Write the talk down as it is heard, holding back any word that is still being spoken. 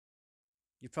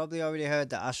You probably already heard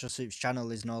that Astro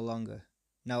channel is no longer.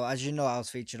 Now, as you know, I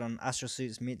was featured on Astro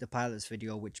Meet the Pilots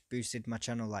video, which boosted my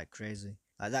channel like crazy.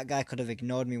 Like, that guy could have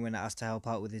ignored me when I asked to help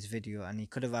out with his video, and he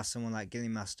could have asked someone like Gilly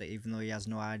Master, even though he has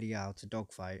no idea how to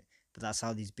dogfight. But that's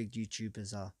how these big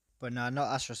YouTubers are. But nah,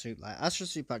 not Astro Like, Astro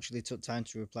actually took time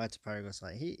to reply to Paragus.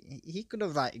 Like, he could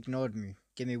have like ignored me,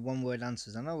 give me one word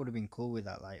answers, and I would have been cool with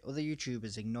that. Like, other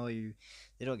YouTubers ignore you,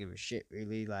 they don't give a shit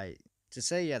really. Like, to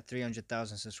say he had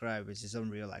 300,000 subscribers is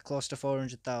unreal. Like, close to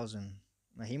 400,000.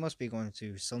 Like, he must be going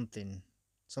to something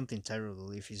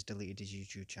terrible if he's deleted his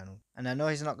YouTube channel. And I know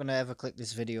he's not gonna ever click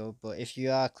this video, but if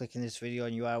you are clicking this video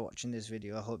and you are watching this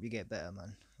video, I hope you get better,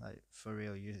 man. Like, for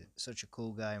real, you're such a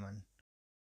cool guy, man.